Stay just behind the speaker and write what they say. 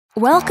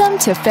Welcome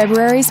to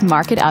February's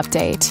Market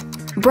Update,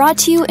 brought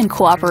to you in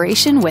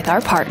cooperation with our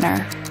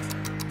partner.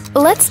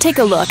 Let's take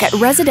a look at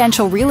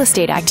residential real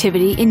estate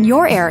activity in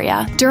your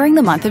area during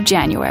the month of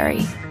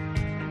January.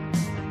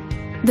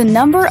 The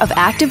number of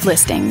active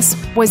listings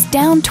was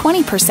down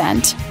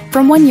 20%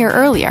 from 1 year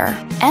earlier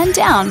and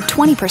down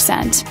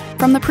 20%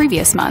 from the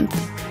previous month.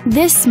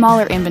 This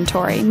smaller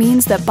inventory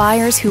means that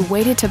buyers who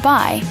waited to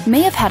buy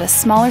may have had a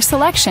smaller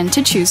selection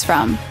to choose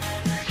from.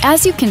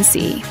 As you can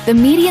see, the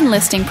median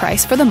listing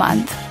price for the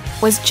month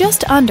was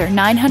just under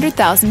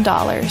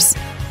 $900,000.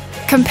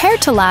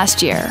 Compared to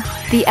last year,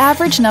 the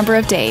average number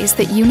of days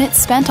that units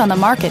spent on the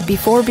market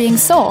before being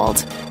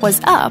sold was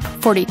up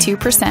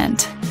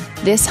 42%.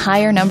 This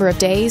higher number of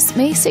days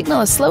may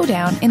signal a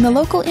slowdown in the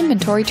local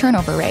inventory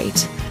turnover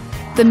rate.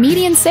 The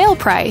median sale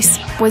price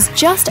was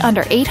just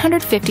under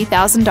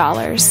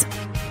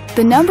 $850,000.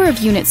 The number of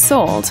units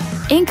sold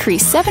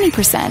increased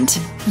 70%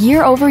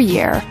 year over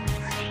year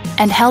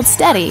and held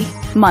steady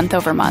month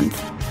over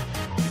month.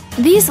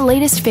 These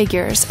latest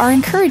figures are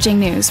encouraging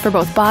news for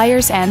both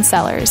buyers and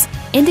sellers,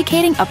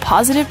 indicating a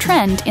positive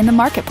trend in the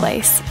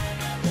marketplace.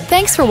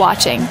 Thanks for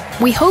watching.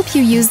 We hope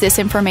you use this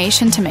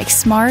information to make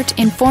smart,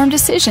 informed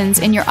decisions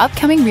in your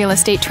upcoming real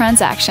estate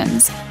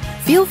transactions.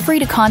 Feel free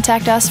to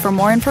contact us for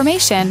more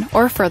information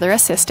or further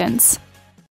assistance.